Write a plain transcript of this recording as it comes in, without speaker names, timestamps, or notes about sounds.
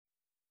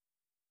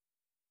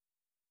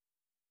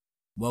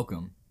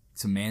Welcome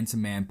to Man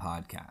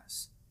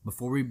Podcast.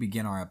 Before we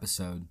begin our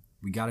episode,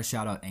 we gotta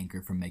shout out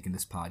Anchor for making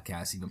this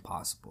podcast even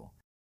possible.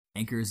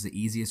 Anchor is the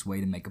easiest way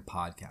to make a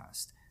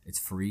podcast. It's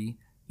free,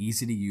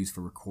 easy to use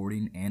for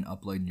recording and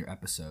uploading your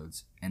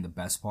episodes, and the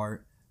best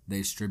part, they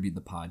distribute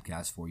the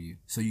podcast for you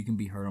so you can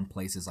be heard on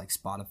places like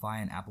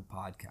Spotify and Apple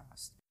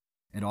Podcasts.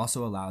 It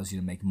also allows you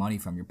to make money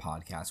from your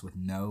podcast with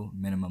no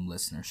minimum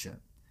listenership.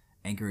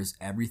 Anchor is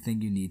everything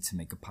you need to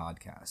make a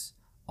podcast,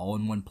 all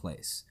in one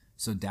place.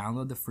 So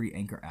download the free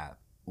Anchor app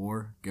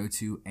or go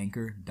to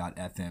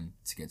anchor.fm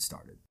to get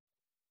started.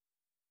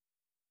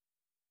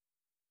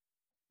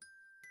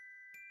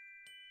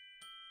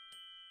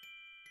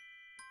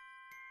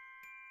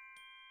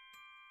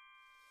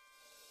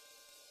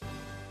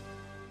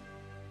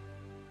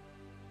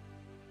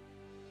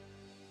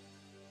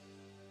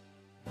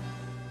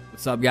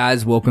 What's up,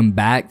 guys? Welcome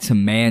back to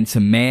Man.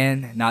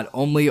 Not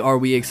only are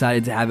we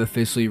excited to have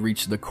officially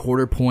reached the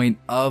quarter point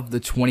of the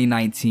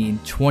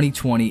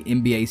 2019-2020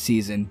 NBA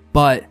season,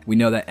 but we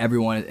know that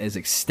everyone is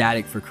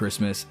ecstatic for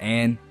Christmas,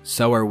 and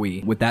so are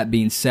we. With that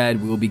being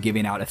said, we will be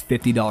giving out a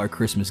 $50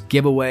 Christmas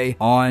giveaway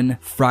on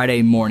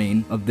Friday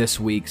morning of this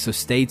week, so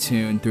stay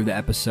tuned through the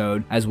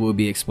episode as we'll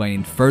be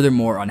explaining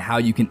furthermore on how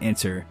you can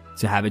enter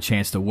to have a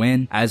chance to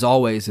win. As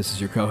always, this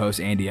is your co-host,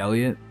 Andy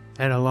Elliott.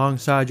 And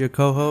alongside your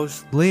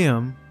co-host,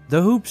 Liam,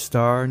 the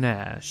Hoopstar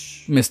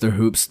Nash. Mr.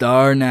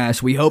 Hoopstar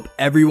Nash, we hope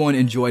everyone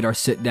enjoyed our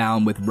sit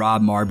down with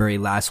Rob Marbury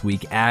last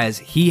week as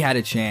he had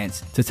a chance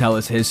to tell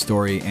us his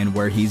story and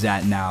where he's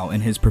at now in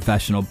his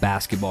professional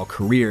basketball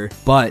career.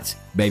 But,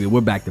 baby,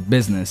 we're back to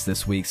business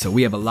this week, so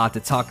we have a lot to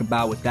talk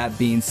about. With that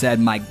being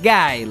said, my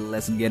guy,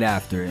 let's get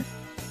after it.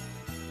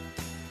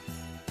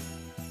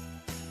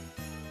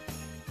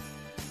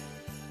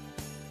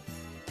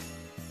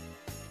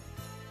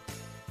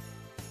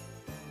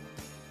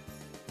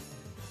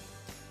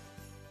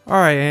 All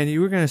right, Andy,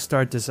 we're going to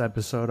start this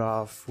episode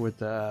off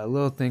with a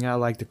little thing I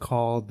like to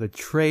call the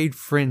trade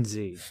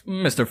frenzy.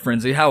 Mr.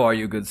 Frenzy, how are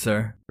you, good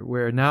sir?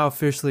 We're now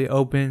officially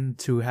open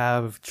to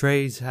have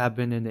trades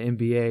happen in the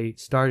NBA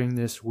starting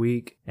this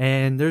week.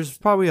 And there's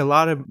probably a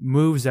lot of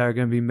moves that are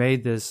going to be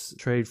made this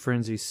trade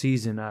frenzy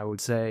season, I would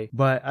say.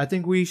 But I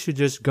think we should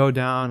just go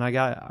down.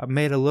 I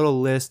made a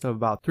little list of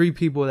about 3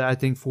 people that I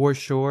think for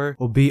sure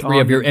will be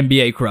Three of your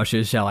NBA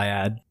crushes, shall I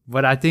add?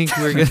 But I think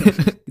we're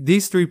gonna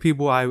these 3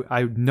 people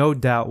I no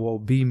doubt will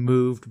be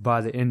moved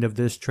by the end of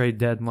this trade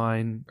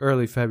deadline,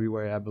 early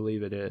February, I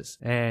believe it is.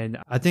 And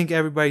I think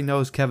everybody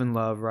knows Kevin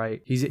Love,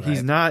 right?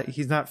 He's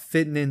not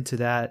fitting into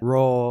that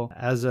role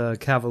as a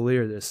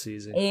Cavalier this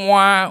season.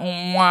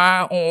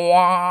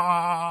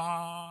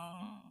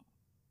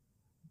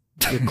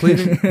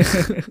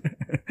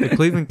 The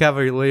Cleveland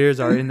Cavaliers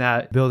are in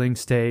that building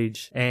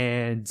stage,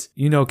 and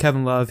you know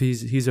Kevin Love,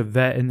 he's a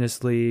vet in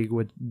this league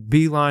with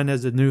Beeline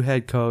as a new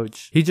head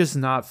coach. He's just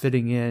not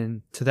fitting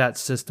in to that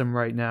system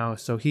right now,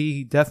 so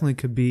he definitely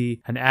could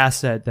be an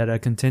asset that a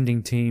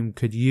contending team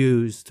could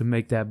use to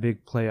make that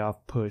big playoff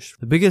push.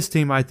 The biggest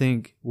team I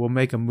think will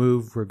make a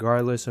move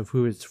regardless of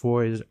who it's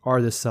for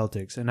are the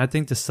Celtics, and I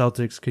think the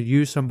Celtics could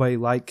use somebody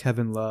like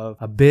Kevin Love,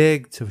 a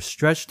big to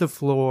stretch the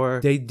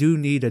floor. They do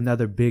need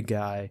another big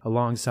guy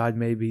alongside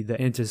maybe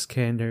the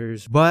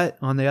Canders, but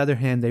on the other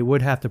hand, they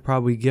would have to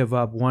probably give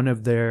up one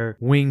of their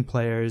wing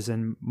players,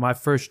 and my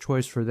first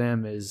choice for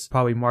them is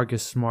probably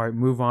Marcus Smart,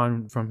 move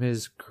on from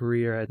his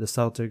career at the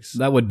Celtics.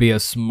 That would be a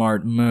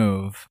smart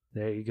move.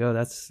 There you go.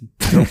 That's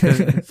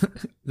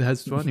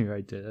that's funny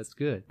right there. That's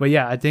good. But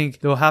yeah, I think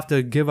they'll have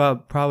to give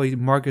up probably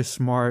Marcus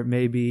Smart,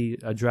 maybe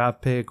a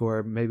draft pick,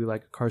 or maybe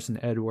like Carson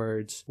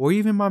Edwards, or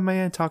even my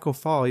man Taco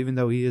Fall, even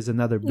though he is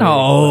another big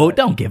No,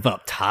 don't give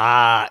up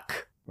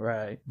Talk.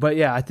 Right. But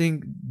yeah, I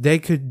think they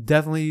could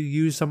definitely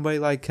use somebody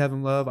like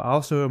Kevin Love. I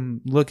also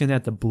am looking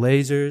at the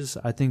Blazers.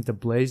 I think the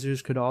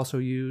Blazers could also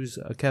use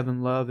a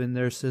Kevin Love in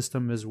their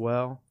system as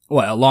well.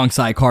 Well,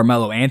 alongside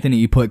Carmelo Anthony,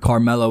 you put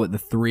Carmelo at the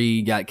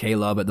 3, got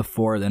Caleb at the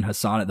 4, then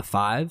Hassan at the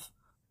 5.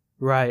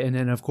 Right. And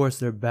then, of course,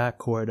 their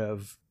backcourt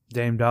of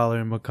Dame Dollar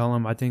and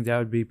McCollum. I think that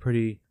would be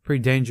pretty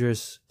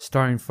dangerous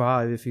starting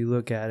 5 if you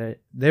look at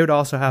it. They would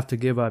also have to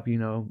give up,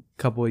 a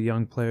couple of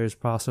young players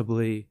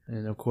possibly,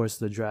 and of course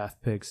the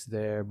draft picks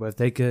there. But if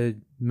they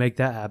could make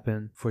that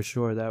happen, for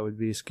sure, that would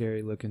be a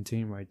scary looking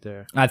team right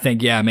there. I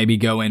think, yeah, maybe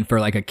go in for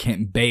like a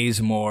Kent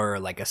Bazemore,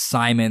 like a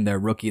Simon, their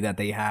rookie that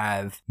they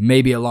have,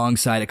 maybe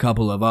alongside a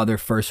couple of other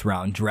first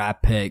round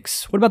draft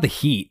picks. What about the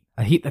Heat?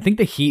 I think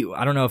the Heat,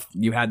 I don't know if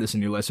you had this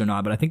in your list or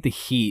not, but I think the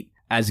Heat,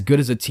 as good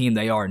as a team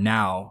they are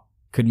now,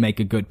 could make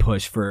a good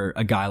push for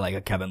a guy like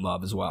a Kevin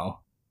Love as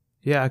well.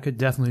 Yeah, I could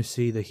definitely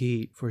see the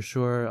Heat for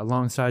sure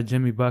alongside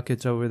Jimmy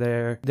Buckets over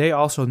there. They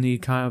also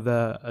need kind of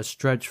a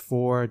stretch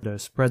forward to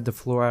spread the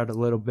floor out a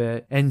little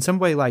bit. And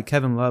somebody like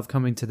Kevin Love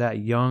coming to that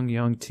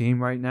young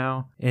team right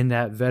now in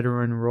that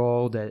veteran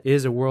role that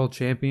is a world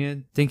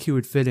champion, I think he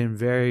would fit in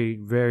very,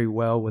 very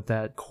well with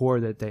that core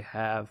that they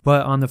have.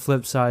 But on the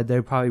flip side, they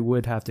probably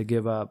would have to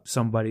give up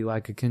somebody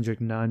like a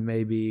Kendrick Nunn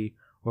maybe,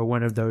 or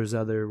one of those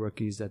other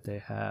rookies that they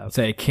have.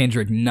 Say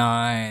Kendrick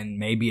Nunn,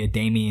 maybe a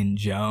Damian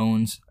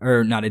Jones,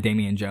 or not a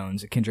Damian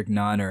Jones, a Kendrick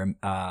Nunn, or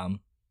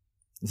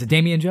is it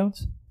Damian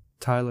Jones?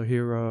 Tyler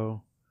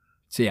Hero.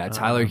 So yeah,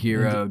 Tyler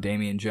Hero,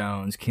 Damian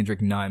Jones,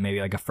 Kendrick Nunn, maybe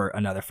like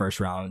another first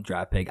round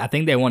draft pick. I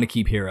think they want to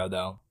keep Hero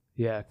though.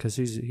 Yeah, because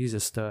he's a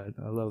stud.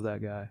 I love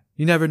that guy.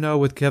 You never know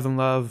with Kevin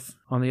Love.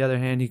 On the other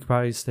hand, he could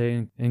probably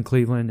stay in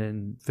Cleveland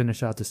and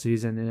finish out the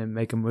season and then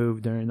make a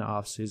move during the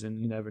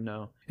offseason. You never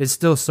know. It's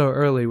still so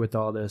early with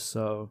all this,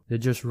 so they're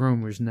just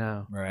rumors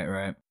now.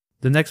 Right.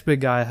 The next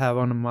big guy I have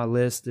on my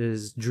list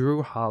is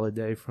Jrue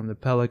Holiday from the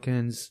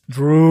Pelicans.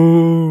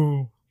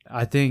 Jrue.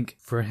 I think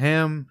for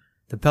him,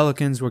 the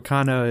Pelicans were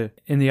kind of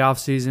in the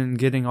offseason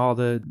getting all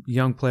the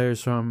young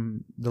players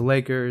from the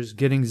Lakers,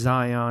 getting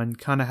Zion,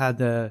 kind of had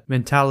the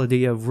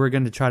mentality of we're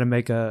going to try to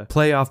make a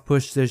playoff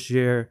push this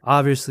year.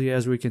 Obviously,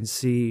 as we can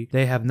see,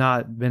 they have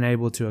not been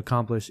able to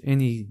accomplish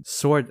any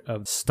sort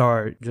of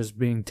start, just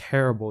being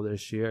terrible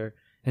this year.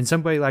 And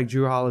somebody like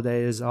Jrue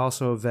Holiday is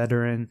also a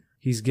veteran.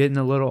 He's getting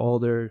a little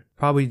older,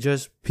 probably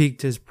just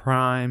peaked his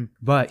prime,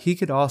 but he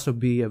could also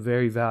be a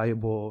very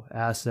valuable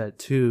asset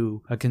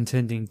to a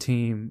contending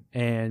team.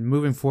 And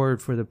moving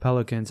forward for the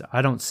Pelicans,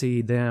 I don't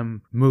see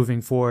them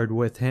moving forward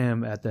with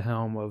him at the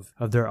helm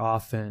of their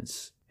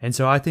offense. And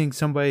so I think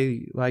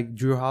somebody like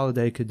Jrue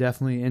Holiday could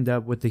definitely end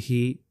up with the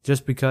Heat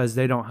just because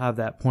they don't have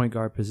that point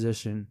guard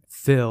position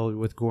filled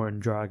with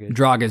Goran Dragic.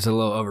 Dragic's a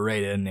little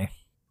overrated, isn't he?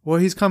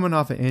 Well, he's coming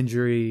off an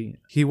injury.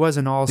 He was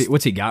an all-star.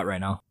 What's he got right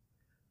now?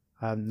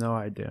 I have no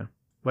idea.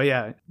 But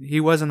yeah, he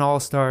was an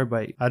all-star,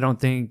 but I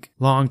don't think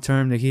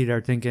long-term the Heat are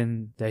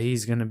thinking that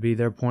he's going to be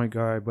their point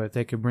guard. But if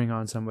they could bring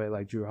on somebody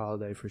like Jrue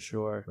Holiday, for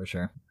sure. For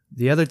sure.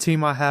 The other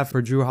team I have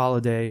for Jrue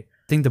Holiday,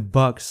 I think the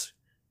Bucks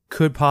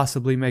could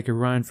possibly make a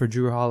run for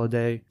Jrue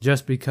Holiday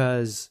just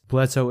because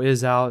Bledsoe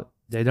is out.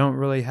 They don't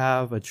really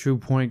have a true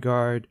point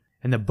guard.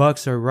 And the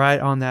Bucks are right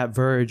on that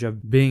verge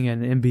of being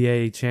an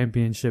NBA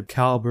championship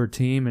caliber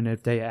team. And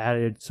if they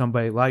added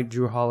somebody like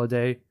Jrue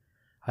Holiday,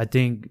 I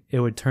think it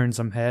would turn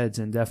some heads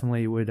and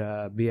definitely would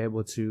be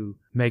able to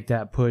make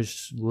that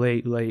push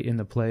late in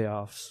the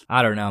playoffs.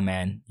 I don't know,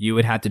 man. You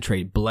would have to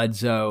trade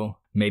Bledsoe,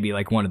 maybe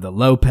like one of the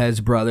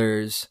Lopez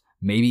brothers,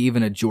 maybe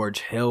even a George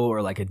Hill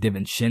or like a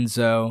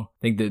DiVincenzo. I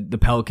think the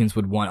Pelicans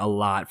would want a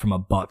lot from a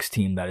Bucks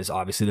team that is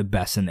obviously the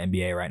best in the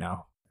NBA right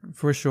now.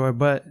 For sure,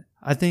 but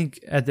I think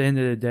at the end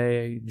of the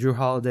day, Jrue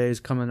Holiday is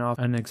coming off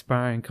an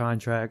expiring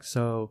contract,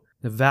 so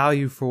the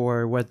value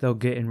for what they'll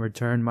get in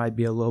return might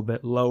be a little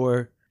bit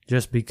lower,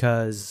 just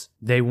because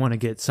they want to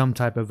get some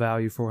type of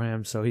value for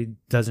him so he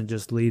doesn't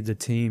just leave the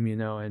team, in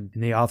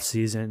the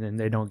offseason and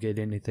they don't get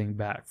anything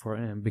back for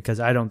him. Because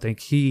I don't think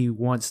he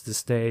wants to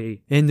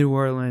stay in New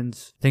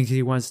Orleans. I think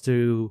he wants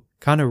to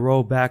kind of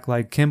roll back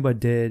like Kemba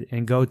did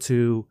and go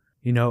to,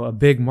 a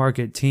big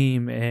market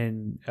team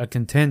and a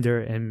contender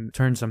and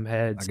turn some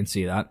heads. I can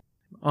see that.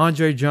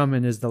 Andre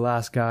Drummond is the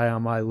last guy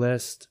on my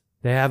list.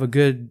 They have a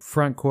good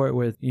front court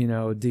with,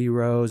 D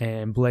Rose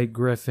and Blake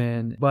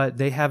Griffin, but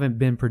they haven't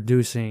been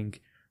producing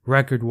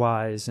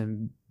record-wise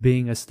and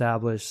being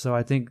established. So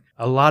I think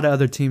a lot of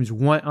other teams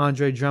want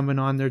Andre Drummond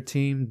on their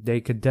team.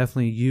 They could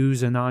definitely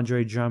use an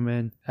Andre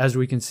Drummond. As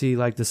we can see,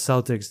 like the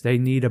Celtics, they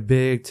need a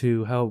big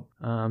to help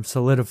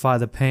solidify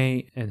the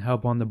paint and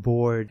help on the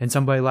board. And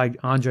somebody like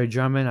Andre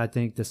Drummond, I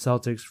think the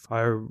Celtics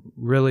are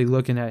really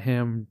looking at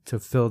him to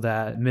fill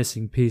that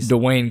missing piece.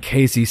 Dwayne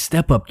Casey,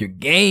 step up your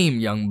game,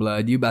 young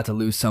blood. You about to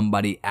lose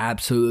somebody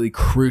absolutely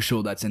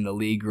crucial that's in the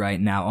league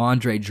right now.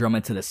 Andre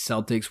Drummond to the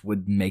Celtics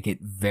would make it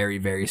very,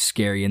 very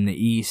scary in the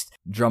East.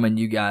 Drummond,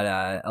 you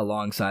got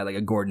alongside like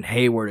a Gordon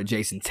Hayward, a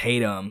Jason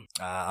Tatum,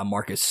 a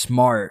Marcus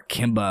Smart,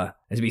 Kemba.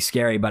 It'd be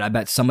scary, but I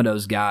bet some of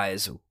those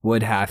guys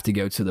would have to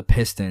go to the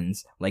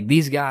Pistons. Like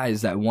these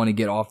guys that want to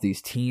get off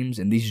these teams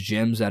and these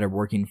GMs that are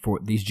working for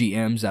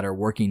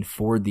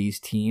these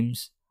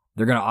teams,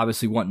 they're going to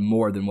obviously want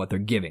more than what they're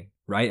giving,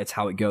 right? It's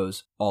how it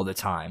goes all the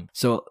time.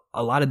 So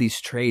a lot of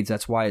these trades,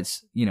 that's why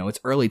it's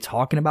early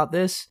talking about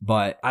this,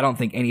 but I don't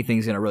think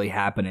anything's going to really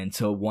happen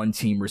until one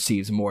team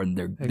receives more than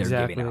they're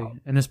giving out.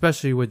 And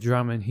especially with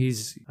Drummond,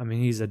 he's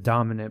a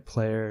dominant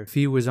player. If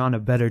he was on a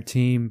better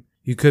team,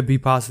 you could be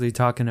possibly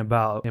talking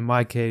about, in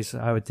my case,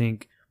 I would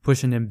think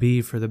pushing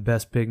Embiid for the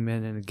best big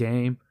man in the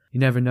game. You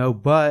never know.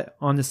 But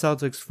on the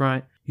Celtics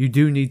front, you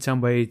do need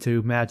somebody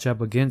to match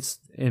up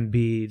against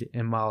Embiid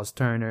and Miles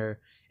Turner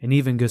and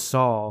even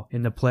Gasol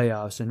in the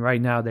playoffs. And right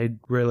now, they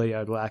really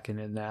are lacking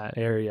in that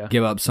area.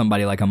 Give up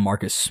somebody like a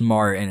Marcus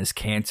Smart and his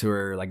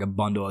Cantor, like a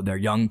bundle of their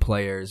young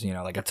players,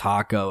 like a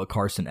Taco, a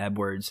Carson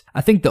Edwards.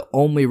 I think the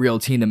only real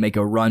team to make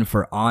a run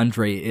for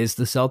Andre is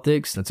the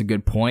Celtics. That's a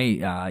good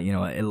point,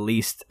 at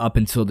least up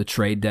until the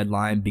trade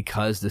deadline,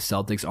 because the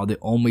Celtics are the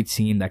only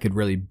team that could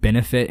really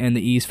benefit in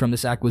the East from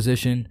this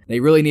acquisition. They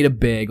really need a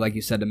big, like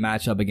you said, to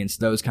match up against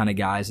those kind of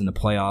guys in the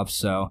playoffs.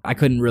 So I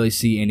couldn't really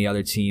see any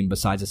other team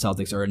besides the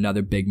Celtics or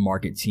another big big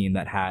market team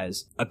that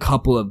has a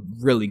couple of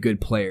really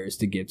good players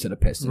to give to the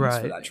Pistons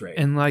for that trade.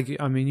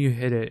 And you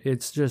hit it.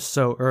 It's just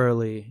so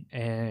early,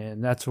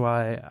 and that's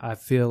why I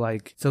feel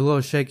like it's a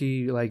little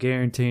shaky, like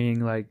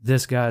guaranteeing like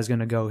this guy's going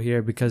to go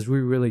here, because we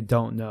really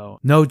don't know.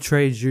 No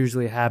trades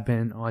usually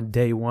happen on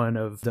day one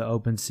of the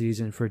open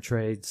season for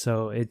trades.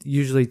 So it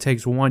usually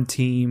takes one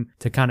team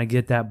to kind of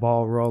get that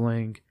ball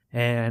rolling.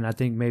 And I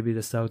think maybe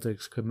the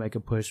Celtics could make a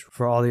push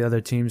for all the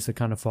other teams to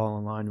kind of fall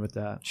in line with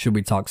that. Should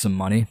we talk some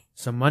money?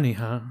 Some money,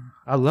 huh?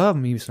 I love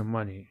me some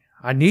money.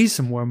 I need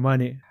some more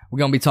money. We're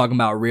going to be talking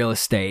about real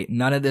estate.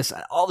 None of this,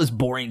 all this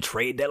boring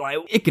trade deadline,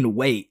 it can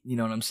wait. You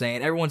know what I'm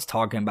saying? Everyone's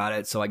talking about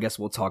it, so I guess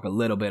we'll talk a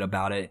little bit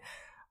about it.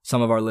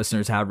 Some of our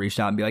listeners have reached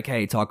out and be like,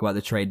 hey, talk about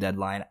the trade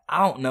deadline. I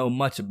don't know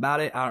much about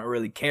it. I don't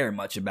really care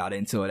much about it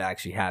until it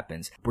actually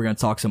happens. We're going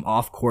to talk some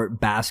off-court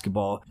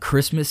basketball.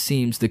 Christmas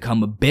seems to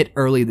come a bit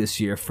early this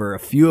year for a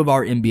few of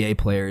our NBA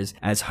players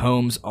as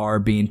homes are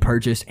being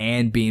purchased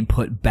and being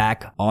put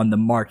back on the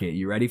market.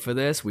 You ready for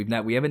this? We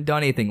haven't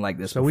done anything like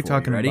this before. So we're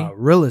talking about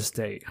real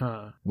estate,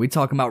 huh? We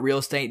talking about real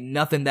estate.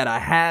 Nothing that I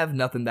have,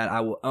 nothing that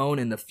I will own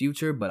in the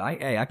future, but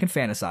I can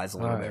fantasize a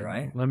little bit,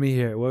 right? Let me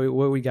hear.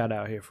 What we got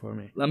out here for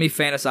me? Let me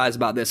fantasize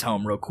about this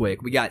home real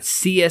quick. We got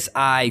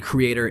CSI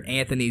creator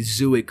Anthony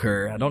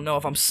Zuiker. I don't know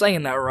if I'm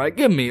saying that right.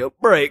 Give me a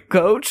break,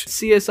 coach.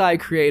 CSI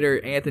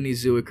creator Anthony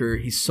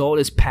Zuiker, he sold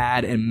his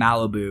pad in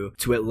Malibu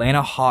to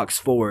Atlanta Hawks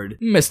forward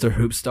Mr.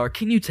 Hoopstar.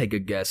 Can you take a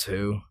guess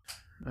who?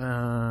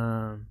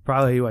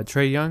 Probably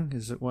Trae Young?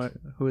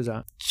 Who is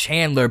that?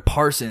 Chandler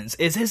Parsons.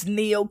 Is his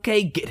knee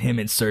okay? Get him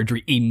in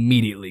surgery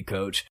immediately,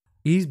 coach.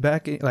 He's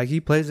back, he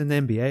plays in the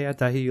NBA. I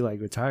thought he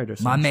retired or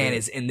something. My man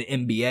is in the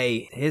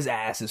NBA. His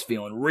ass is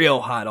feeling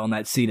real hot on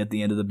that seat at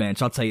the end of the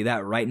bench. I'll tell you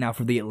that right now.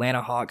 For the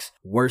Atlanta Hawks,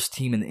 worst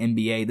team in the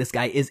NBA, this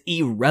guy is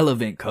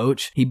irrelevant,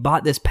 coach. He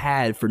bought this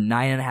pad for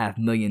 $9.5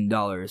 million.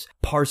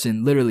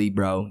 Parson, literally,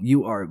 bro,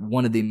 you are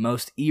one of the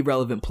most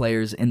irrelevant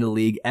players in the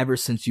league ever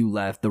since you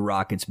left the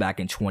Rockets back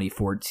in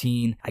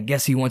 2014. I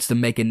guess he wants to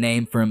make a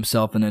name for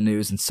himself in the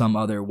news in some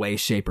other way,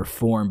 shape, or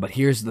form. But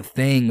here's the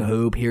thing,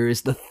 Hoop. Here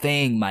is the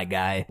thing, my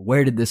guy.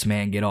 Where did this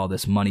man get all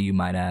this money, you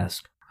might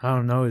ask? I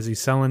don't know. Is he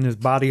selling his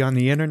body on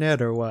the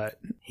internet or what?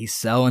 He's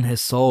selling his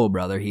soul,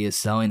 brother. He is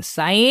selling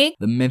the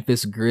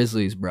Memphis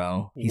Grizzlies,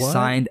 bro.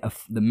 The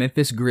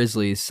Memphis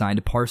Grizzlies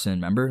signed Parson,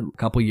 remember? A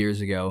couple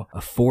years ago. A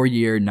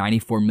 4-year,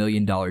 $94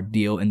 million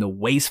deal in the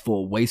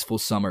wasteful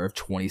summer of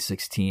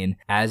 2016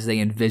 as they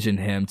envisioned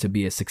him to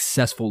be a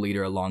successful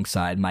leader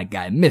alongside my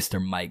guy,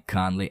 Mr. Mike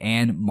Conley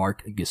and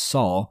Marc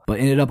Gasol, but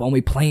ended up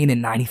only playing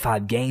in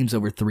 95 games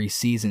over 3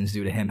 seasons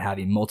due to him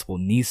having multiple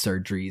knee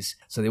surgeries.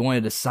 So they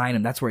wanted to sign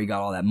him. That's where he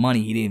got all that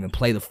money. He didn't even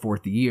play the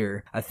 4th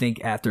year. I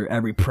think after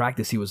every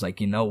practice, he was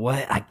like, you know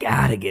what? I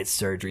gotta get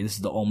surgery. This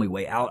is the only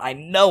way out. I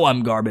know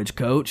I'm garbage,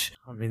 coach.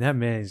 I mean, that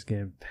man is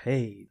getting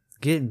paid.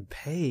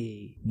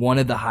 One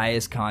of the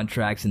highest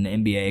contracts in the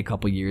NBA a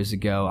couple years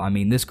ago. I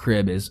mean, this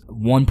crib is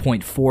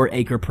 1.4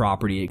 acre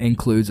property. It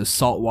includes a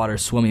saltwater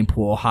swimming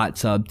pool, hot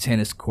tub,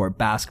 tennis court,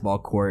 basketball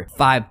court,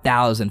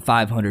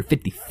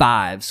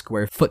 5,555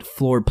 square foot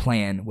floor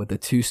plan with a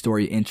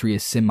 2-story entry, a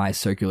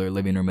semicircular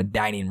living room, a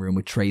dining room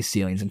with tray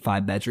ceilings, and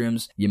 5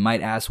 bedrooms. You might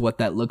ask what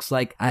that looks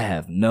like. I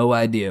have no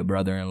idea,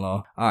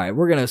 brother-in-law. All right,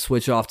 we're gonna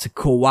switch off to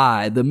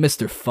Kawhi, the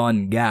Mr.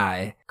 Fun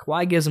guy.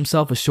 Kawhi gives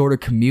himself a shorter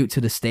commute to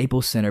the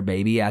Staples Center,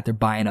 baby, after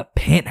buying a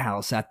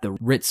penthouse at the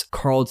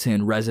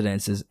Ritz-Carlton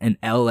residences in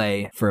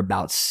LA for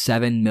about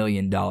 $7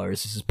 million.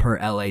 This is per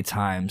LA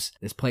Times.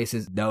 This place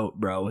is dope,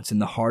 bro. It's in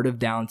the heart of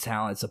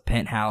downtown. It's a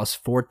penthouse,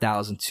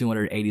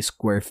 4,280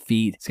 square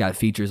feet. It's got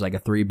features like a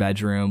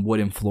 3-bedroom,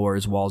 wooden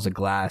floors, walls of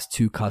glass,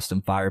 2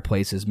 custom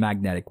fireplaces,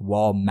 magnetic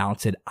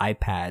wall-mounted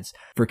iPads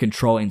for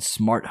controlling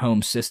smart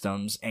home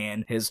systems,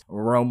 and his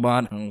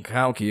robot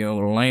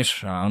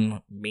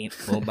calculation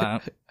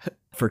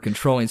for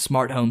controlling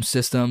smart home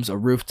systems, a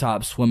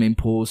rooftop swimming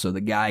pool so the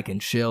guy can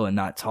chill and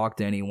not talk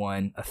to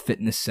anyone, a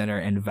fitness center,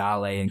 and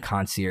valet and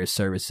concierge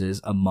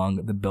services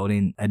among the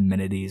building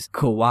amenities.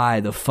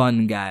 Kawhi, the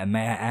fun guy,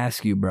 may I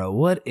ask you, bro,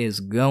 what is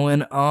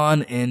going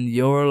on in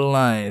your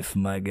life,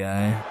 my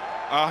guy?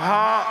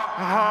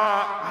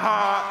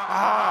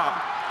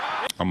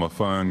 I'm a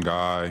fun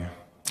guy.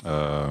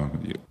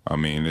 I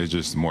mean, it's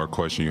just more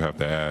question you have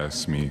to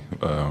ask me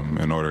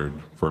in order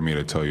for me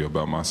to tell you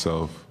about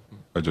myself.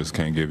 I just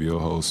can't give you a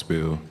whole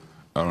spiel.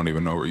 I don't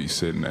even know where you're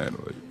sitting at.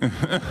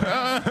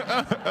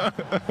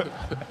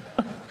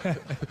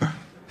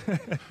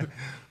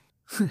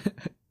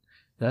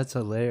 That's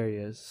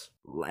hilarious.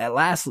 At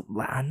last,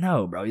 I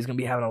know, bro. He's going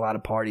to be having a lot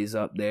of parties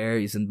up there.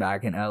 He's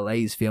back in LA.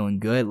 He's feeling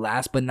good.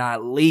 Last but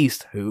not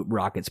least, Hoop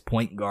Rockets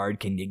point guard.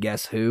 Can you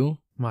guess who?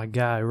 My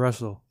guy,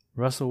 Russell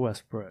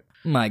Westbrook.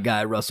 My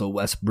guy Russell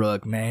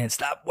Westbrook, man,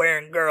 stop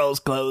wearing girls'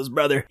 clothes,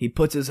 brother. He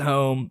puts his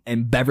home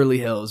in Beverly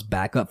Hills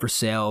back up for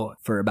sale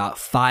for about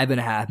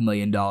 $5.5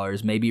 million.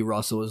 Maybe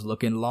Russell is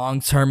looking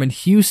long-term in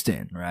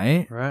Houston,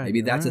 right? Right.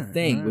 Maybe that's a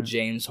thing right. with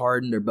James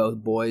Harden. They're both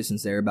boys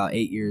since they're about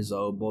 8 years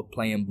old, both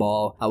playing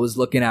ball. I was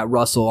looking at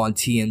Russell on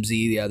TMZ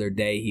the other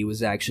day. He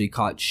was actually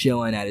caught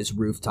chilling at his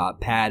rooftop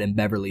pad in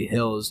Beverly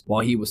Hills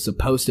while he was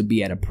supposed to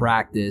be at a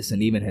practice,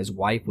 and even his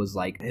wife was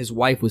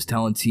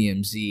telling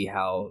TMZ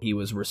how he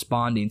was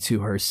responding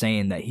to her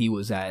saying that he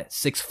was at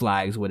Six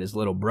Flags with his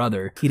little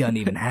brother. He doesn't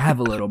even have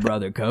a little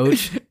brother,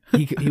 coach.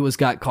 He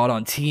got caught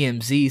on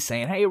TMZ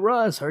saying, "Hey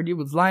Russ, heard you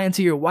was lying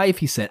to your wife."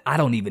 He said, "I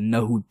don't even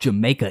know who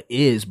Jamaica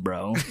is,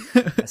 bro."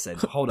 I said,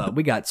 hold up,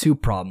 we got two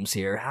problems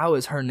here. How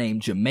is her name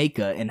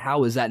Jamaica, and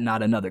how is that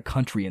not another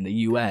country in the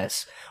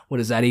US? What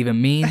does that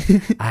even mean?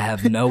 I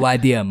have no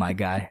idea, my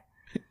guy.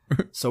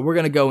 So we're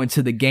going to go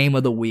into the game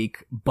of the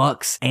week,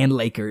 Bucks and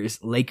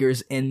Lakers.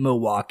 Lakers in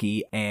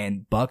Milwaukee,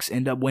 and Bucks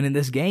end up winning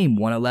this game,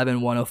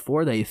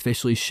 111-104. They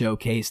officially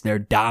showcased their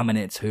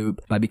dominance hoop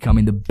by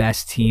becoming the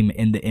best team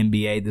in the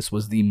NBA. This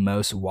was the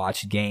most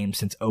watched game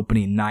since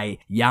opening night.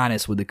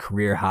 Giannis with a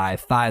career high,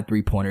 5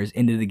 3-pointers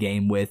into the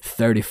game with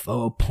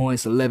 34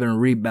 points, 11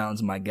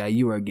 rebounds, my guy.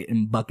 You are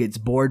getting buckets.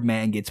 Board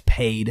man gets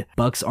paid.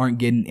 Bucks aren't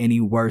getting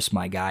any worse,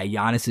 my guy.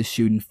 Giannis is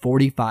shooting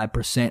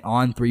 45%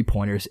 on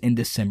 3-pointers in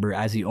December,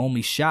 as he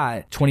only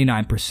shot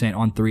 29%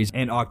 on threes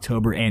in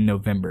October and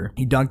November.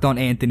 He dunked on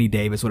Anthony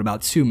Davis with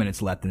about 2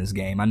 minutes left in his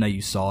game. I know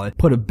you saw it.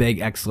 Put a big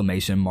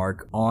exclamation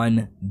mark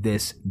on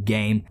this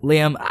game.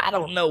 Liam, I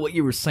don't know what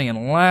you were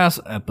saying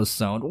last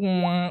episode.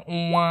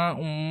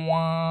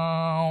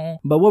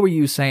 But what were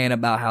you saying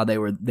about how they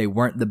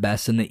weren't the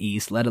best in the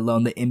East, let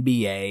alone the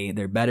NBA?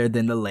 They're better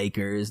than the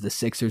Lakers. The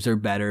Sixers are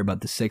better,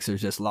 but the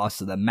Sixers just lost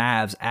to the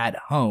Mavs at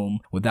home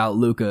without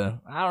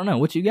Luka. I don't know.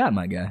 What you got,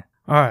 my guy?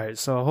 All right,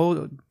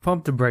 so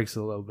pump the brakes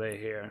a little bit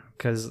here,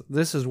 because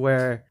this is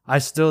where I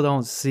still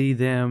don't see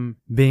them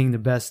being the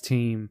best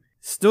team,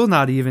 still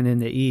not even in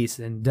the East,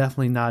 and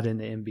definitely not in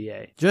the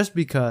NBA. Just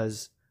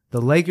because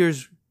the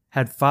Lakers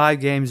had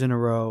 5 games in a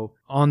row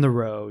on the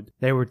road,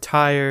 they were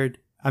tired.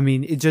 I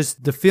mean,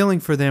 the feeling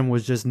for them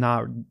was just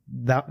not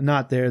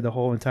there the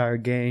whole entire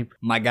game.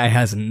 My guy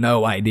has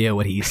no idea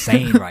what he's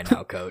saying right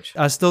now, coach.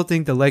 I still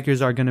think the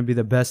Lakers are going to be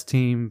the best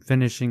team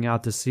finishing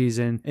out the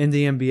season in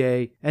the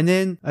NBA. And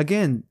then,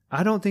 again,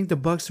 I don't think the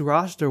Bucks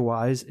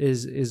roster-wise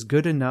is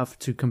good enough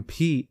to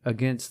compete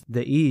against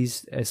the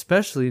East,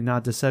 especially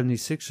not the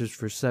 76ers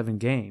for 7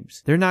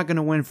 games. They're not going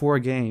to win 4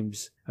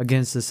 games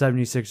against the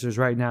 76ers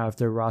right now if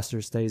their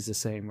roster stays the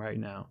same right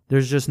now.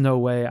 There's just no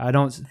way.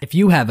 If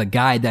you have a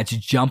guy that's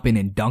jumping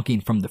and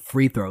dunking from the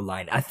free throw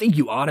line, I think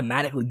you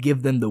automatically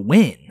give them the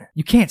win.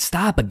 You can't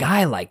stop a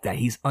guy like that.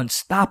 He's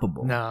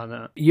unstoppable.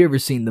 No. You ever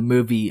seen the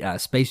movie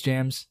Space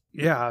Jams?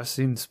 Yeah, I've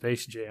seen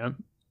Space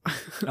Jam.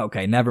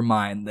 Okay, never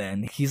mind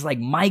then. He's like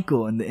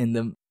Michael in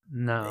the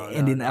No. All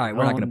right,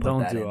 we're not going to put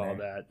that in all there.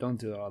 that. Don't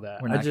do all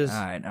that. All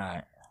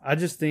right. I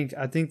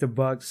think the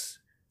Bucks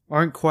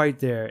aren't quite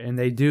there, and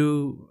they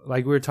do,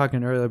 like we were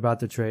talking earlier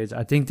about the trades,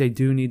 I think they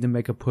do need to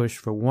make a push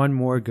for one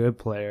more good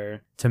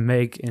player to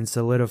make and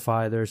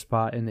solidify their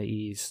spot in the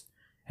East.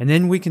 And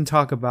then we can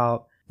talk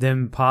about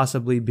them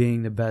possibly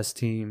being the best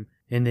team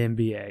in the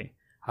NBA.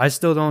 I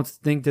still don't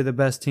think they're the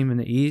best team in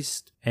the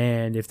East,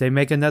 and if they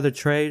make another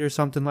trade or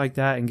something like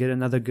that and get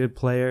another good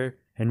player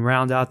and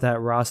round out that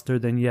roster,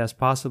 then yes,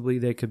 possibly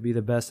they could be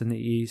the best in the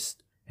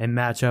East and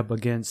match up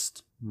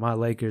against my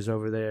Lakers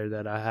over there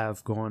that I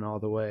have going all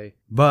the way.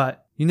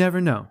 But you never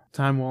know.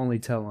 Time will only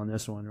tell on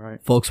this one, right?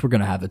 Folks, we're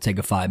going to have to take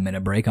a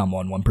 5-minute break. I'm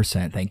on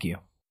 1%. Thank you.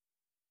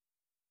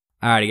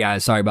 Alrighty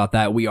guys, sorry about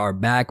that. We are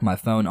back. My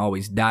phone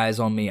always dies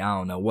on me. I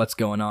don't know what's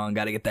going on.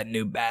 Got to get that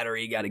new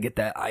battery. Got to get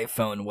that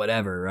iPhone,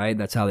 whatever, right?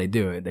 That's how they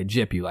do it. They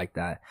jip you like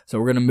that. So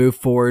we're going to move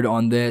forward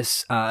on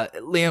this.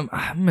 Liam,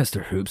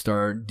 Mr.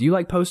 Hoopstar, do you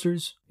like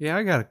posters? Yeah,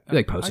 I got You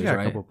like posters, a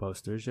right? couple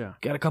posters, yeah.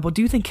 Got a couple.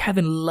 Do you think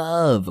Kevin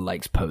Love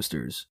likes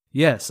posters?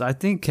 Yes, I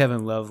think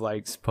Kevin Love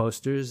likes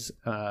posters.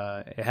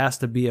 It has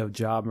to be of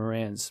Ja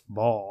Morant's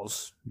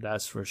balls,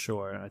 that's for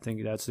sure. I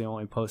think that's the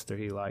only poster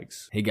he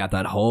likes. He got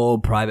that whole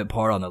private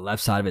part on the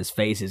left side of his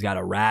face. He's got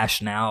a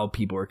rash now.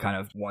 People are kind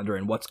of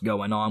wondering what's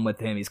going on with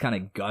him. He's kind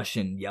of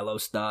gushing yellow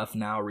stuff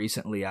now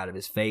recently out of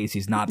his face.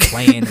 He's not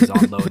playing his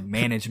on load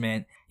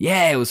management.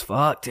 Yeah, it was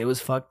fucked. It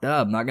was fucked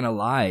up. Not gonna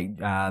lie.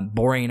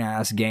 Boring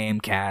ass game.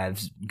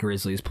 Cavs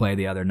Grizzlies play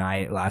the other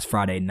night, last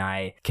Friday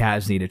night.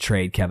 Cavs need to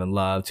trade Kevin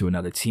Love to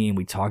another team.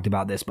 We talked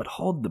about this, but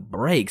hold the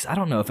brakes. I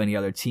don't know if any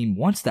other team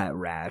wants that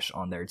rash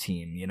on their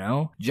team, you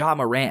know? Ja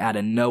Morant out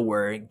of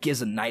nowhere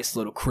gives a nice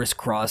little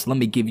crisscross. Let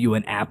me give you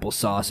an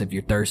applesauce if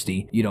you're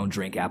thirsty. You don't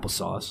drink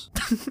applesauce.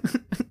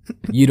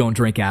 You don't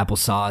drink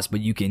applesauce,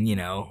 but you can,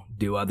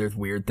 do other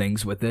weird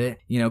things with it.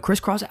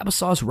 Crisscross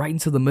applesauce right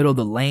into the middle of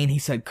the lane. He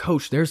said,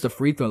 "Coach, there's the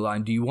free throw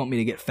line. Do you want me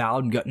to get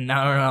fouled?" And go,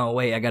 no,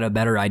 wait, I got a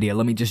better idea.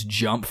 Let me just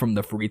jump from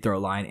the free throw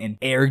line and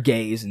air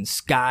gaze and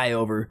sky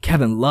over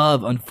Kevin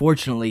Love.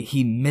 Unfortunately,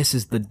 he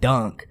misses the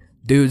dunk.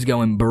 Dude's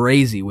going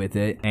brazy with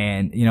it.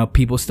 And, you know,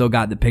 people still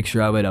got the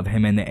picture of it of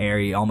him in the air.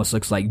 He almost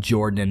looks like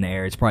Jordan in the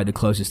air. It's probably the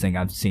closest thing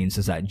I've seen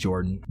since that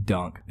Jordan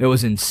dunk. It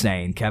was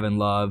insane. Kevin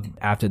Love,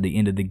 after the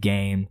end of the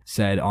game,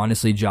 said,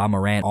 honestly, Ja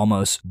Morant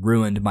almost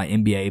ruined my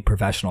NBA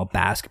professional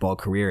basketball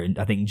career. And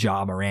I think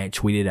Ja Morant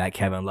tweeted at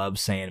Kevin Love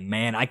saying,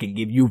 man, I can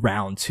give you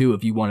round 2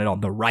 if you want it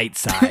on the right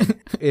side.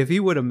 If he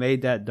would have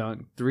made that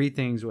dunk, 3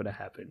 things would have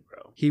happened,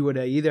 bro. He would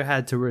have either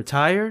had to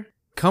retire,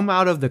 come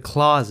out of the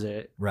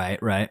closet,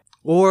 Right.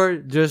 or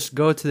just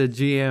go to the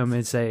GM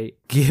and say,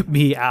 get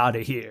me out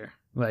of here.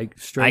 Like,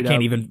 straight up. I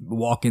can't even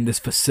walk in this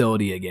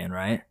facility again,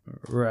 right?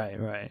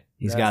 Right.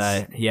 He's got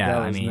to, yeah,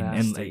 that I was mean,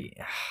 nasty.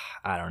 and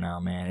I don't know,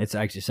 man. It's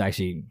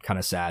actually kind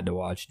of sad to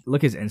watch.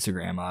 Look his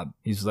Instagram up.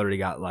 He's literally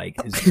got,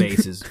 like, his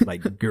face is,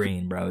 like,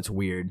 green, bro. It's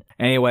weird.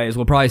 Anyways,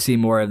 we'll probably see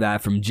more of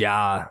that from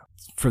Ja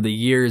for the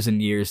years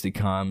and years to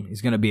come.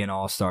 He's going to be an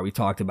all-star. We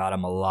talked about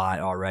him a lot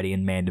already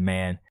in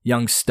man-to-man.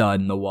 Young stud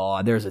in the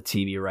wall. There's a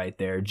TV right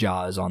there.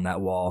 Ja is on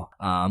that wall.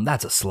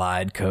 That's a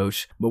slide,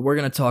 coach. But we're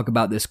going to talk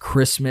about this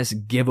Christmas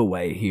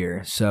giveaway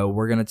here. So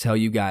we're going to tell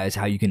you guys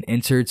how you can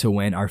enter to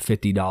win our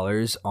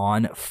 $50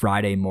 on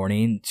Friday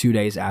morning, 2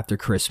 days after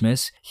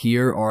Christmas.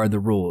 Here are the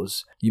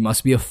rules. You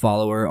must be a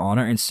follower on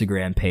our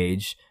Instagram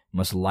page. You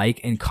must like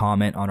and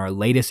comment on our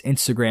latest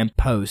Instagram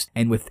post,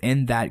 and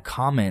within that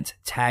comment,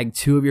 tag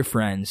 2 of your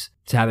friends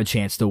to have a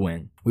chance to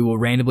win. We will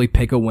randomly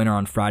pick a winner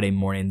on Friday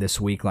morning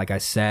this week. Like I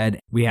said,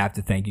 we have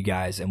to thank you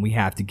guys, and we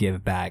have to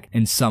give back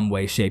in some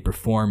way, shape, or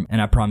form.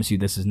 And I promise you,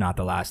 this is not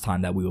the last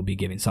time that we will be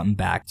giving something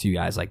back to you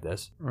guys like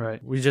this.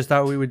 Right. We just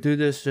thought we would do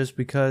this just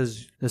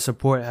because the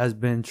support has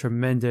been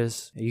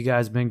tremendous. You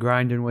guys been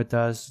grinding with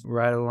us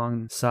right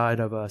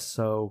alongside of us.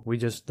 So we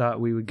just thought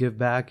we would give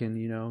back and,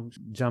 you know,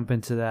 jump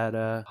into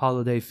that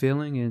holiday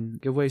feeling and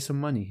give away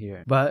some money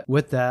here. But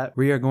with that,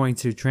 we are going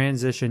to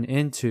transition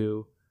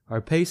into our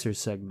Pacers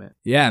segment.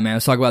 Yeah, man,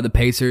 let's talk about the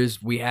Pacers.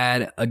 We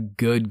had a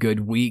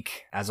good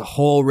week as a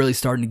whole, really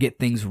starting to get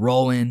things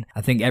rolling.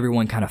 I think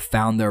everyone kind of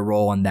found their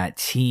role on that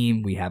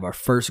team. We have our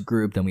first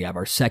group, then we have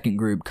our second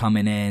group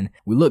coming in.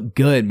 We look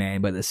good,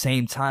 man, but at the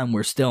same time,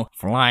 we're still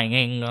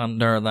flying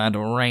under that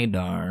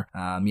radar.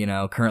 You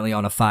know, currently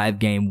on a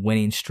 5-game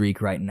winning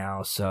streak right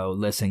now. So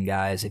listen,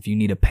 guys, if you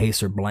need a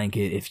Pacer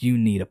blanket, if you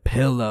need a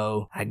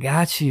pillow, I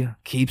got you.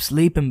 Keep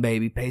sleeping,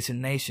 baby. Pacer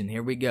Nation,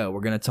 here we go. We're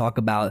going to talk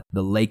about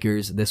the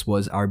Lakers. This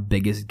was our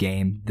biggest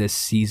game this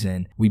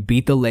season. We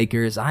beat the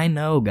Lakers. I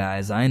know,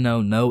 guys. I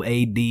know, no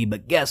AD,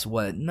 but guess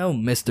what? No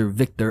Mr.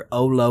 Victor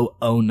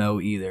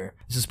Oladipo either.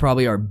 This is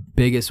probably our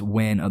biggest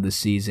win of the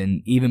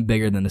season, even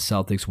bigger than the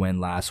Celtics win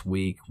last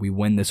week. We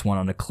win this one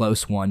on a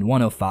close one,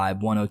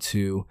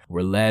 105-102.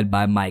 We're led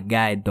by my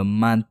guy,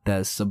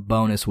 Domantas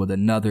Sabonis, with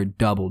another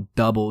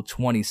double-double,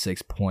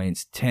 26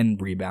 points, 10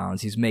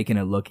 rebounds. He's making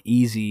it look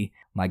easy.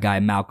 My guy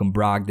Malcolm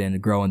Brogdon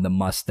growing the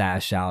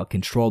mustache out,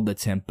 controlled the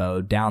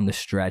tempo down the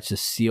stretch to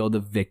seal the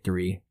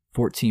victory.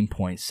 14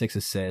 points, 6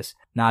 assists.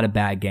 Not a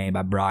bad game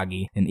by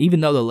Broggy. And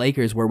even though the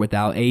Lakers were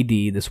without AD,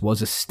 this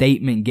was a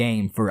statement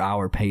game for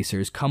our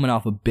Pacers. Coming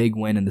off a big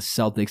win in the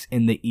Celtics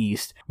in the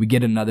East, we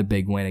get another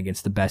big win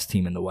against the best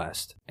team in the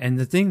West. And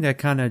the thing that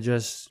kind of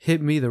just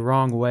hit me the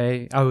wrong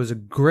way, it was a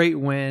great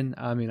win.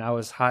 I mean, I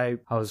was hyped.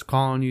 I was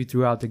calling you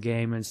throughout the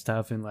game and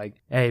stuff and like,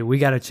 hey, we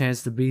got a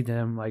chance to beat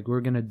them. Like, we're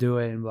going to do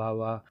it and blah,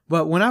 blah.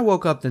 But when I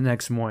woke up the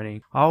next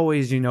morning, I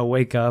always,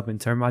 wake up and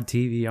turn my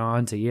TV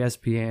on to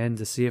ESPN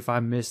to see if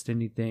I missed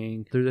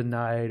anything through the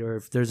night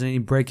or if there's any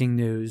breaking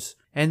news.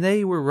 And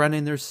they were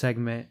running their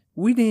segment.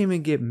 We didn't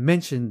even get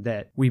mentioned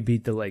that we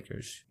beat the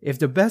Lakers. If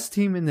the best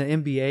team in the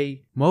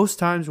NBA, most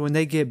times when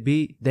they get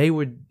beat, they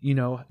would,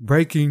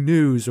 breaking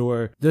news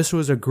or this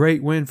was a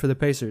great win for the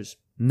Pacers.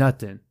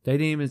 Nothing. They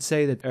didn't even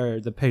say that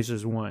the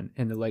Pacers won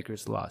and the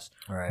Lakers lost.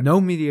 All right. No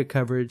media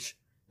coverage.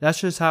 That's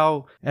just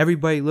how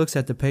everybody looks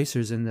at the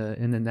Pacers in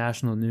the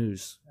national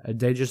news.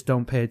 They just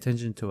don't pay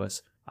attention to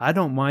us. I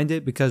don't mind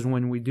it because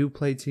when we do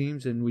play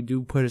teams and we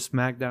do put a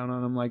smackdown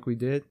on them like we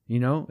did,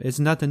 it's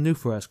nothing new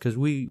for us because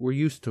we're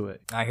used to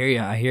it. I hear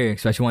you.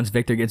 Especially once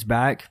Victor gets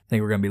back, I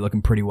think we're going to be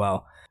looking pretty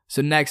well.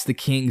 So next, the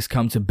Kings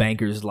come to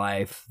Bankers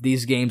Life.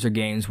 These games are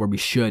games where we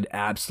should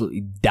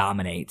absolutely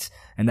dominate,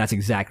 and that's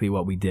exactly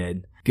what we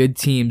did. Good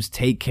teams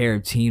take care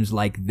of teams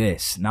like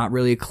this. Not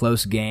really a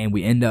close game.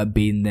 We end up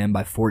beating them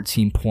by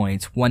 14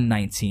 points,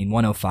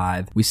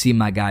 119-105. We see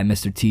my guy,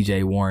 Mr.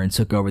 TJ Warren,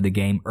 took over the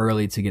game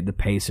early to get the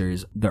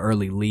Pacers the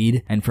early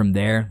lead. And from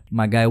there,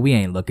 my guy, we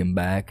ain't looking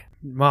back.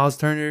 Miles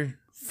Turner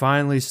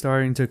finally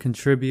starting to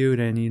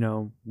contribute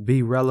and,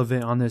 be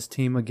relevant on this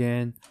team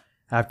again.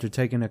 After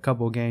taking a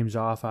couple games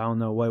off, I don't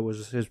know what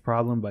was his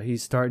problem, but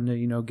he's starting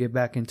to, get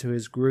back into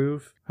his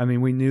groove. I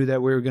mean, we knew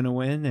that we were going to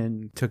win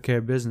and took care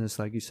of business,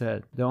 like you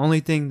said. The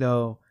only thing,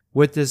 though,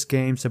 with this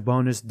game,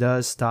 Sabonis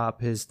does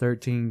stop his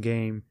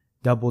 13-game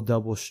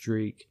double-double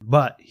streak.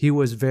 But he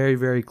was very,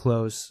 very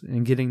close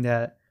in getting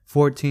that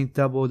 14th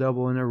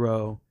double-double in a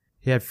row.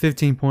 He had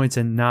 15 points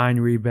and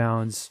 9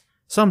 rebounds.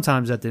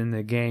 sometimes at the end of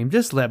the game,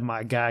 just let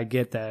my guy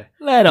get that.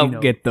 Let him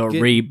get the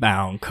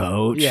rebound,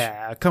 coach.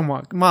 Yeah, come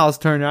on, Miles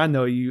Turner. I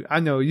know you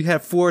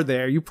had 4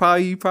 there. You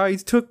probably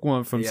took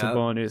one from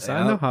Sabonis.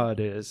 I know how it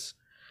is.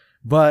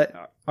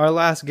 But our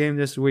last game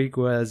this week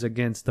was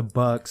against the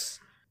Bucks.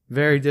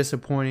 Very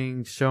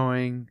disappointing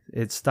showing.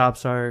 It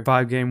stops our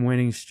 5-game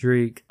winning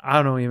streak.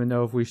 I don't even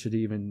know if we should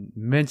even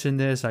mention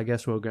this. I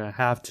guess we're going to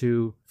have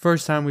to.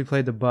 First time we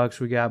played the Bucks,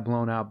 we got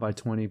blown out by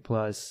 20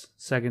 plus.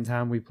 Second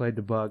time we played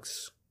the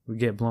Bucks, we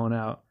get blown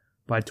out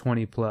by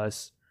 20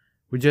 plus.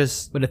 But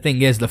the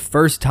thing is, the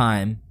first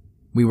time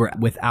we were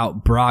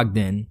without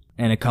Brogdon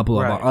and a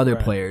couple of our other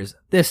players.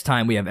 This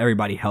time we have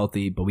everybody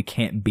healthy, but we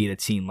can't beat a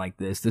team like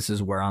this. This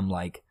is where I'm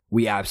like,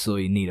 we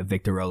absolutely need a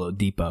Victor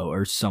Oladipo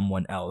or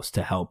someone else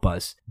to help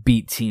us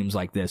beat teams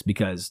like this,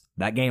 because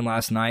that game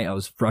last night, I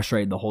was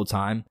frustrated the whole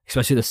time,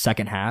 especially the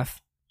second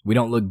half. We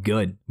don't look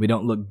good. We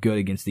don't look good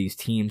against these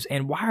teams.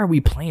 And why are we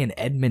playing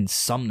Edmund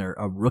Sumner,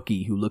 a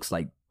rookie who looks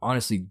like,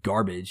 honestly,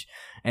 garbage,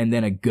 and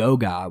then a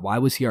Goga? Why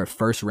was he our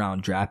first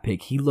round draft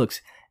pick? He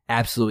looks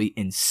absolutely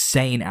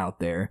insane out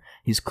there.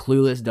 He's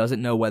clueless,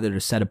 doesn't know whether to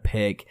set a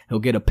pick. He'll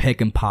get a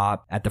pick and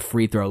pop at the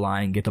free throw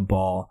line, get the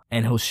ball,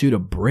 and he'll shoot a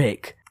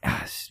brick.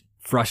 It's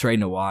frustrating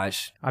to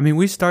watch. I mean,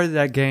 we started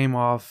that game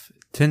off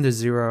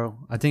 10-0.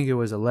 I think it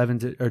was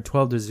 12-0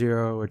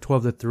 or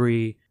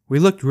 12-3. We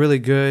looked really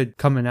good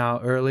coming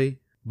out early,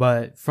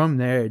 but from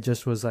there it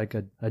just was like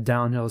a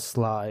downhill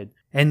slide.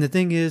 And the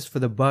thing is, for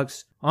the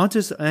Bucks,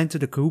 Giannis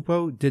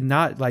Antetokounmpo did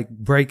not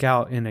break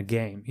out in a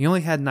game. He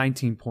only had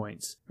 19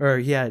 points, or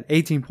he had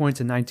 18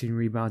 points and 19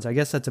 rebounds. I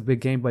guess that's a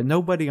big game, but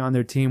nobody on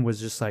their team was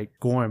just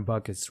scoring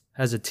buckets.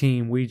 As a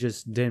team, we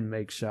just didn't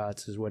make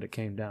shots is what it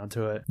came down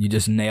to it. You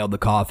just nailed the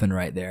coffin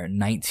right there.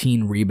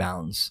 19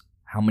 rebounds.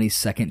 How many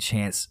second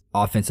chance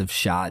offensive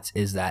shots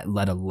is that,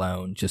 let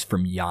alone just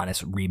from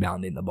Giannis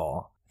rebounding the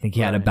ball? I think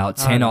he had about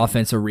 10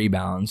 offensive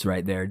rebounds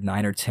right there,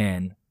 9 or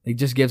 10. It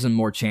just gives him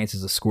more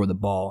chances to score the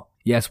ball.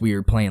 Yes, we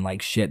were playing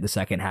like shit the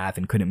second half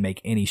and couldn't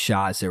make any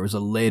shots. There was a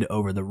lid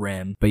over the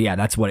rim. But yeah,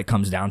 that's what it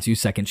comes down to,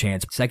 second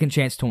chance. Second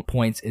chance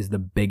points is the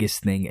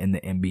biggest thing in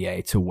the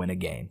NBA to win a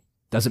game.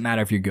 Doesn't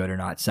matter if you're good or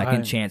not.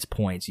 Second chance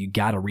points, you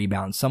got to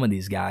rebound. Some of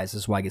these guys,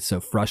 this is why I get so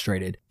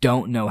frustrated,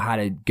 don't know how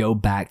to go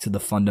back to the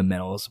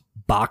fundamentals,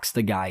 box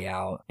the guy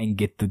out, and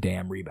get the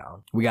damn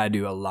rebound. We got to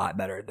do a lot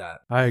better at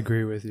that. I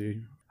agree with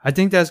you. I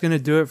think that's going to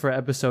do it for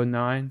episode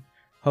 9.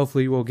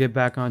 Hopefully we'll get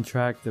back on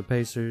track. The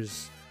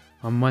Pacers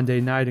on Monday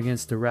night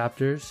against the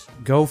Raptors.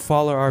 Go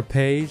follow our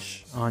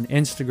page on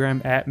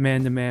Instagram at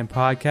Man to Man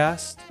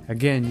Podcast.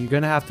 Again, you're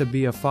going to have to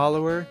be a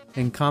follower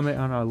and comment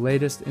on our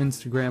latest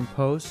Instagram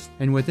post.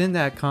 And within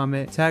that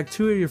comment, tag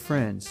 2 of your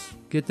friends.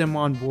 Get them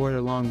on board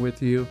along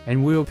with you,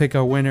 and we'll pick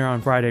our winner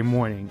on Friday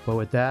morning. But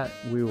with that,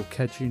 we will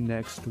catch you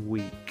next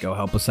week. Go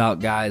help us out,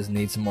 guys.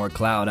 Need some more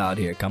cloud out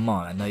here. Come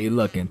on. I know you're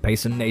looking.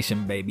 Pacer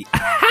Nation, baby.